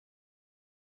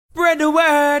Spread the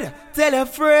word, tell your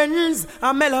friends,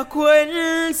 I'm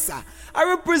Melloquence. I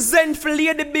represent for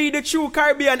Lady B, the true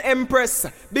Caribbean Empress.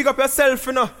 Big up yourself,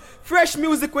 you know. Fresh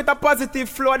music with a positive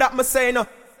flow, that me say, you know.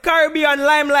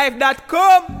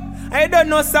 CaribbeanLimelife.com. I don't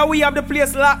know, so we have the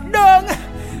place locked down.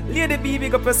 Lady B,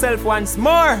 big up yourself once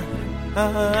more.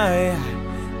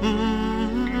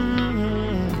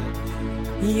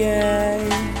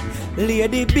 Yeah.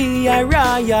 Lady B, a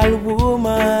royal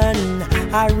woman,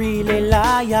 a really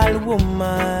loyal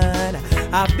woman.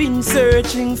 I've been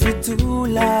searching for too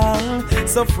long,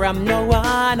 so from now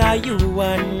on are you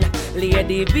one.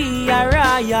 Lady B, a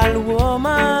royal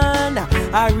woman,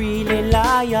 a really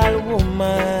loyal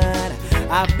woman.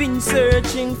 I've been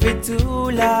searching for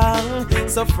too long,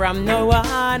 so from now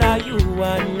on are you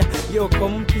one. You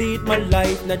complete my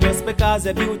life, not just because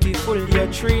you're beautiful, you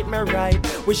treat me right.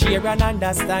 We share an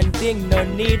understanding, no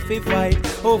need for fight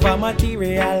over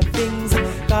material things,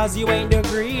 cause you ain't the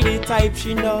greedy type.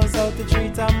 She knows how to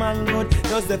treat a man good,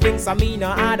 does the things I mean no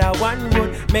other one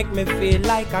would. Make me feel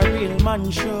like a real man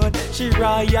should. She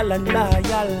royal and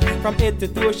loyal, from head to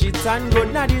toe she tan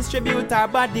good. Not distribute her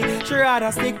body, she rather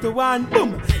stick to one. Boom.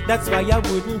 That's why I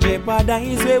wouldn't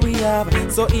jeopardize where we have.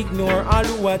 So ignore all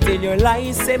who I tell your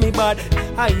lies, say me bad.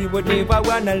 I would never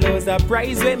wanna lose a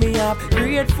prize when me have.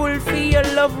 Grateful for your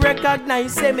love,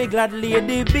 recognize, say me glad.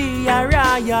 Lady B, a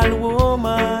royal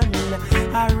woman,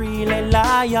 a really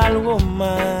loyal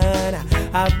woman.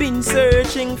 I've been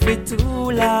searching for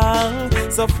too long,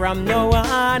 so from now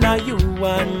on are you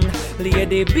one.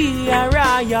 Lady B, a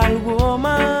royal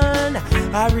woman,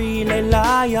 a really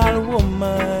loyal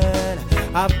woman.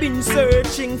 I've been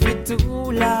searching for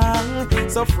too long,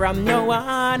 so from now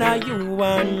on are you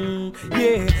one.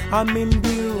 Yeah, I'm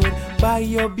imbued by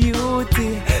your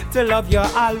beauty. To love you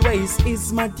always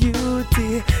is my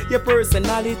duty. Your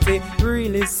personality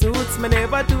really suits me.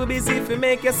 Never too busy to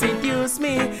make you seduce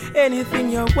me. Anything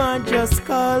you want, just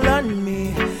call on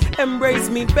me. Embrace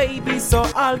me, baby, so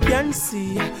all can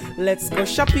see. Let's go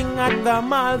shopping at the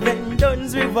mall, then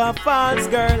Dunn's River Falls,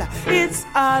 girl. It's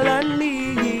all on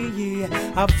me.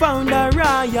 I found a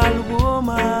royal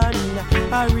woman,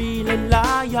 a really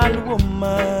loyal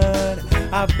woman.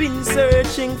 I've been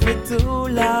searching for too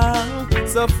long,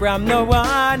 so from now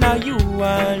on are you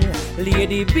one.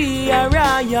 Lady B, a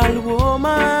royal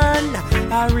woman,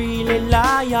 a really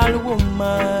loyal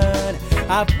woman.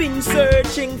 I've been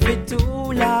searching for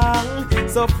too long,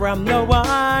 so from now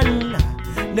on,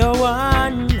 no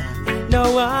one,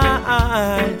 no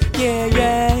one. Yeah,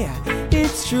 yeah,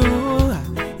 it's true,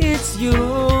 it's you,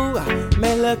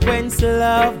 Melloquence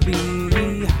love me.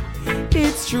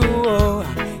 It's true,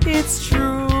 it's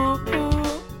true.